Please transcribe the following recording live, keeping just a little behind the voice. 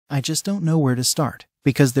I just don't know where to start,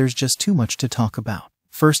 because there's just too much to talk about.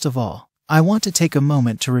 First of all, I want to take a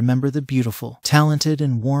moment to remember the beautiful, talented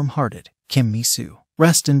and warm-hearted Kim Mi-soo.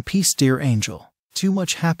 Rest in peace, dear angel. Too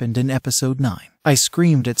much happened in episode 9. I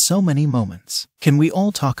screamed at so many moments. Can we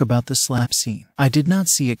all talk about the slap scene? I did not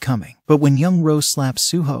see it coming, but when Yeong Ro slapped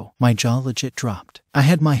Soo Ho, my jaw legit dropped. I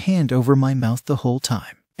had my hand over my mouth the whole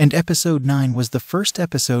time. And episode 9 was the first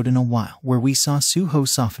episode in a while where we saw Soo Ho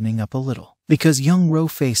softening up a little. Because Yeong Ro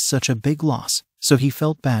faced such a big loss, so he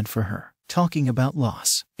felt bad for her. Talking about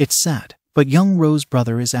loss, it's sad, but Yeong Ro's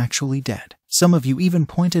brother is actually dead. Some of you even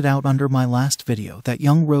pointed out under my last video that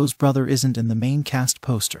Yeong Ro's brother isn't in the main cast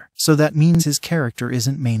poster, so that means his character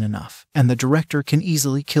isn't main enough, and the director can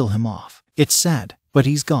easily kill him off. It's sad, but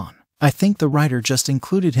he's gone. I think the writer just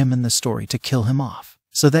included him in the story to kill him off,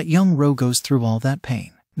 so that Yeong Ro goes through all that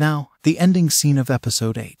pain. Now, the ending scene of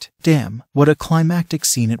episode 8. Damn, what a climactic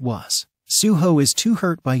scene it was. Soo Ho is too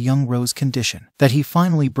hurt by Yeong Ro's condition that he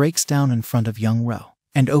finally breaks down in front of Yeong Ro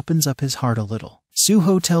and opens up his heart a little. Soo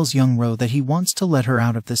Ho tells Yeong Ro that he wants to let her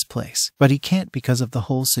out of this place, but he can't because of the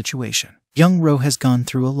whole situation. Yeong Ro has gone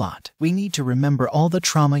through a lot. We need to remember all the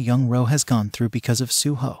trauma Yeong Ro has gone through because of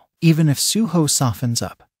Soo Ho. Even if Soo Ho softens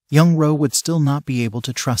up, Yeong Ro would still not be able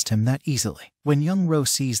to trust him that easily. When Yeong Ro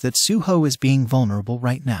sees that Soo Ho is being vulnerable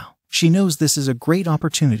right now, she knows this is a great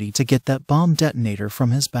opportunity to get that bomb detonator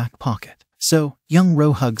from his back pocket. So, Yeong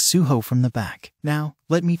Ro hugs Soo Ho from the back. Now,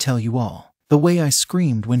 let me tell you all. The way I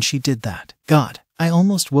screamed when she did that. God, I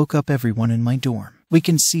almost woke up everyone in my dorm. We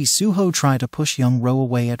can see Soo Ho try to push Yeong Ro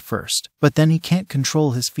away at first, but then he can't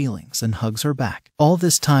control his feelings and hugs her back. All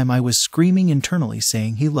this time I was screaming internally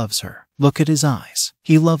saying he loves her. Look at his eyes.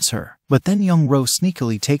 He loves her. But then Yeong Ro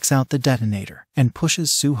sneakily takes out the detonator and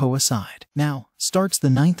pushes Soo Ho aside. Now, starts the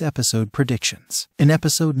 9th episode predictions. In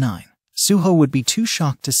episode 9, Soo Ho would be too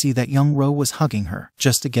shocked to see that Yeong Ro was hugging her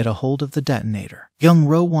just to get a hold of the detonator. Yeong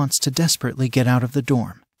Ro wants to desperately get out of the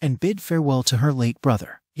dorm and bid farewell to her late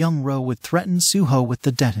brother. Yeong Ro would threaten Soo Ho with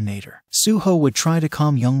the detonator. Soo Ho would try to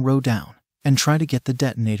calm Yeong Ro down and try to get the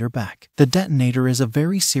detonator back. The detonator is a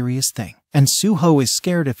very serious thing, and Soo Ho is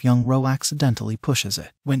scared if Yeong Ro accidentally pushes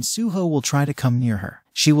it. When Soo Ho will try to come near her,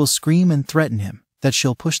 she will scream and threaten him that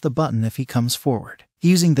she'll push the button if he comes forward.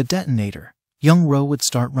 Using the detonator, Yeong Ro would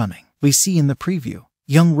start running. We see in the preview,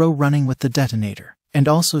 Yeong Ro running with the detonator, and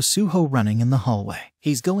also Soo Ho running in the hallway.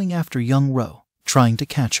 He's going after Yeong Ro, trying to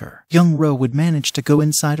catch her. Yeong Ro would manage to go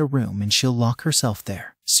inside a room and she'll lock herself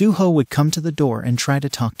there. Soo Ho would come to the door and try to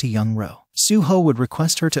talk to Yeong Ro. Soo Ho would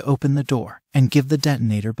request her to open the door and give the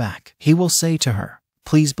detonator back. He will say to her,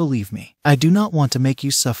 "Please believe me. I do not want to make you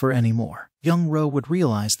suffer anymore." Yeong Ro would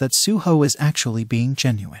realize that Soo Ho is actually being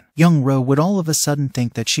genuine. Yeong Ro would all of a sudden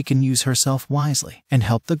think that she can use herself wisely and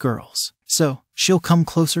help the girls. So, she'll come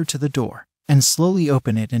closer to the door and slowly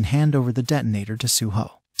open it and hand over the detonator to Soo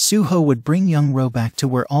Ho. Soo Ho would bring Yeong Ro back to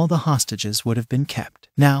where all the hostages would have been kept.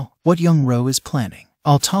 Now, what Yeong Ro is planning,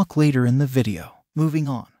 I'll talk later in the video. Moving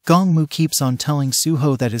on. Gong-moo keeps on telling Soo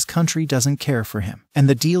Ho that his country doesn't care for him, and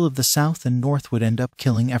the deal of the South and North would end up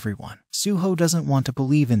killing everyone. Soo Ho doesn't want to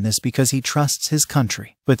believe in this because he trusts his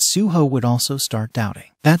country, but Soo Ho would also start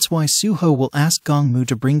doubting. That's why Soo Ho will ask Gong-moo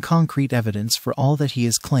to bring concrete evidence for all that he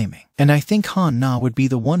is claiming, and I think Han-na would be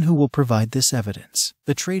the one who will provide this evidence.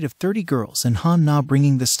 The trade of 30 girls and Han-na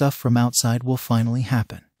bringing the stuff from outside will finally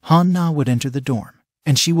happen. Han-na would enter the dorm,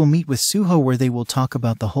 and she will meet with Soo Ho where they will talk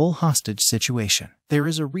about the whole hostage situation. There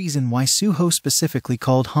is a reason why Soo Ho specifically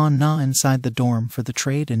called Han-na inside the dorm for the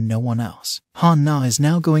trade and no one else. Han-na is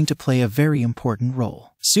now going to play a very important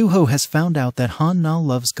role. Soo Ho has found out that Han-na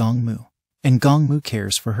loves Gong-moo, and Gong-moo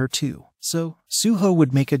cares for her too. So, Soo Ho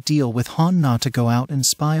would make a deal with Han-na to go out and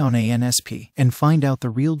spy on ANSP and find out the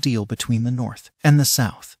real deal between the North and the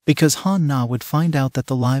South, because Han-na would find out that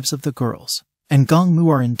the lives of the girls and Gong-moo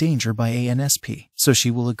are in danger by ANSP, so she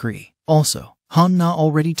will agree. Also, Han-na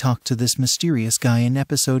already talked to this mysterious guy in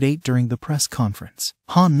episode 8 during the press conference.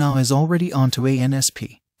 Han-na is already onto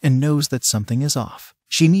ANSP and knows that something is off.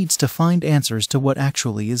 She needs to find answers to what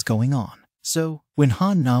actually is going on. So, when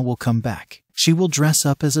Han-na will come back, she will dress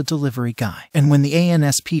up as a delivery guy. And when the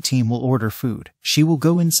ANSP team will order food, she will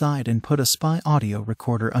go inside and put a spy audio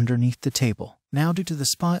recorder underneath the table. Now due to the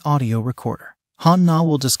spy audio recorder, Han-na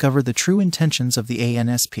will discover the true intentions of the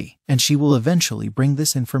ANSP, and she will eventually bring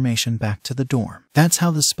this information back to the dorm. That's how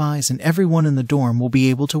the spies and everyone in the dorm will be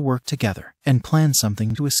able to work together and plan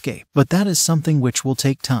something to escape. But that is something which will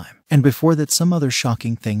take time, and before that some other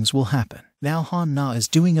shocking things will happen. Now Han-na is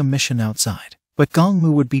doing a mission outside, but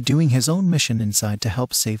Gong-moo would be doing his own mission inside to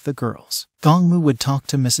help save the girls. Gong-moo would talk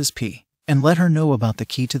to Mrs. P and let her know about the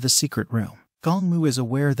key to the secret room. Gongmu is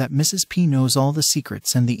aware that Mrs. P knows all the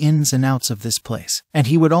secrets and the ins and outs of this place, and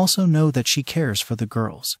he would also know that she cares for the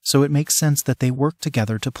girls, so it makes sense that they work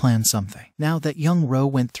together to plan something. Now that Yeong Ro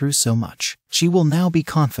went through so much, she will now be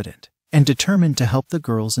confident and determined to help the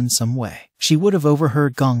girls in some way. She would have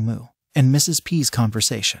overheard Gongmu and Mrs. P's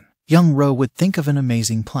conversation. Yeong Ro would think of an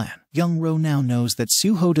amazing plan. Yeong Ro now knows that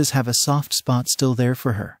Soo Ho does have a soft spot still there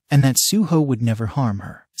for her, and that Soo Ho would never harm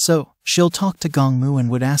her. So, she'll talk to Gongmu and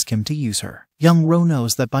would ask him to use her. Yeong Ro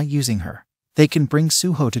knows that by using her, they can bring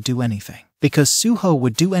Soo Ho to do anything, because Soo Ho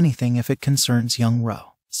would do anything if it concerns Yeong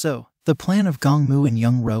Ro. So, the plan of Gongmu and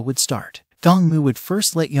Yeong Ro would start. Gongmu would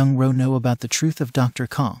first let Yeong Ro know about the truth of Dr.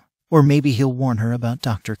 Kong, or maybe he'll warn her about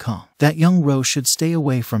Dr. Kong, that Yeong Ro should stay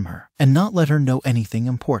away from her and not let her know anything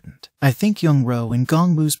important. I think Yeong Ro and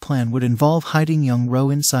Gongmu's plan would involve hiding Yeong Ro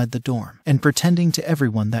inside the dorm and pretending to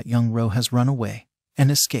everyone that Yeong Ro has run away and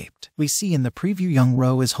escaped. We see in the preview Yeong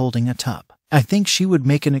Ro is holding a tub. I think she would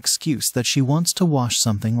make an excuse that she wants to wash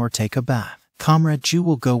something or take a bath. Comrade Ju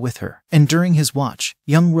will go with her, and during his watch,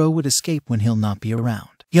 Yeong Ro would escape when he'll not be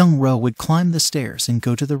around. Yeong Ro would climb the stairs and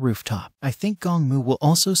go to the rooftop. I think Gongmu will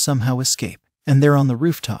also somehow escape, and there on the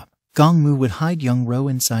rooftop, Gongmu would hide Yeong Ro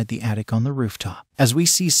inside the attic on the rooftop. As we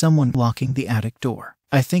see someone blocking the attic door,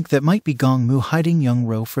 I think that might be Gongmu hiding Yeong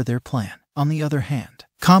Ro for their plan. On the other hand,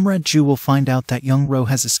 Comrade Ju will find out that Yeong Ro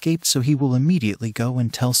has escaped, so he will immediately go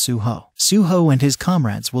and tell Soo Ho. Soo Ho and his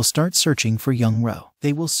comrades will start searching for Yeong Ro.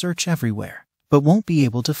 They will search everywhere, but won't be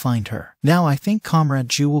able to find her. Now I think Comrade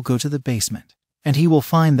Ju will go to the basement, and he will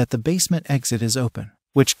find that the basement exit is open,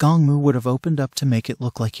 which Gongmu would have opened up to make it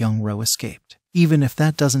look like Yeong Ro escaped. Even if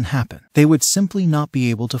that doesn't happen, they would simply not be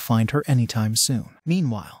able to find her anytime soon.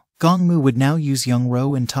 Meanwhile, Gongmu would now use Yeong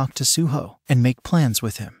Ro and talk to Soo Ho and make plans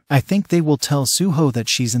with him. I think they will tell Soo Ho that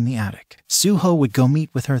she's in the attic. Soo Ho would go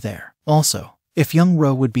meet with her there. Also, if Yeong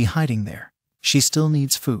Ro would be hiding there, she still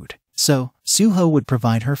needs food. So, Soo Ho would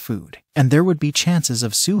provide her food, and there would be chances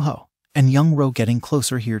of Soo Ho and Yeong Ro getting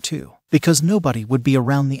closer here too, because nobody would be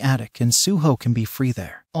around the attic and Soo Ho can be free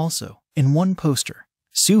there. Also, in one poster,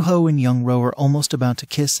 Soo Ho and Yeong Ro are almost about to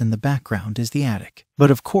kiss and the background is the attic.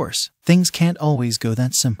 But of course, things can't always go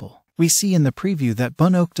that simple. We see in the preview that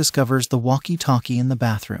Bunok discovers the walkie-talkie in the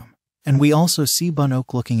bathroom, and we also see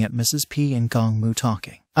Bunok looking at Mrs. P and Gongmu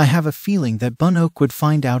talking. I have a feeling that Bunok would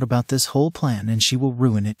find out about this whole plan and she will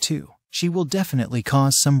ruin it too. She will definitely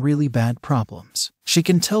cause some really bad problems. She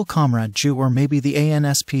can tell Comrade Ju or maybe the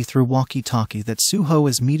ANSP through walkie-talkie that Soo Ho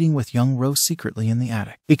is meeting with Yeong Ro secretly in the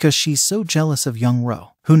attic. Because she's so jealous of Yeong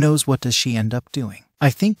Ro, who knows what does she end up doing? I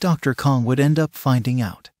think Dr. Kong would end up finding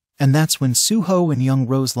out, and that's when Soo Ho and Yeong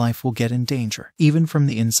Ro's life will get in danger, even from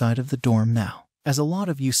the inside of the dorm now. As a lot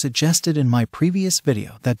of you suggested in my previous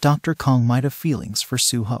video that Dr. Kong might have feelings for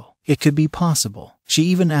Soo Ho. It could be possible. She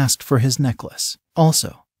even asked for his necklace.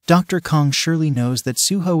 Also, Dr. Kong surely knows that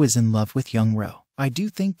Soo Ho is in love with Yeong Ro. I do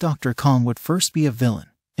think Dr. Kong would first be a villain,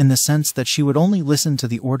 in the sense that she would only listen to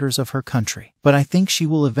the orders of her country. But I think she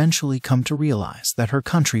will eventually come to realize that her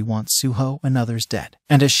country wants Soo Ho and others dead.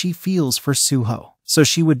 And as she feels for Soo Ho, so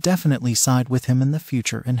she would definitely side with him in the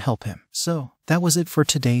future and help him. So, that was it for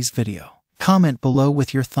today's video. Comment below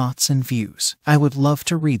with your thoughts and views. I would love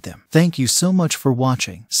to read them. Thank you so much for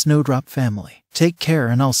watching, Snowdrop family. Take care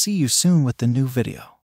and I'll see you soon with the new video.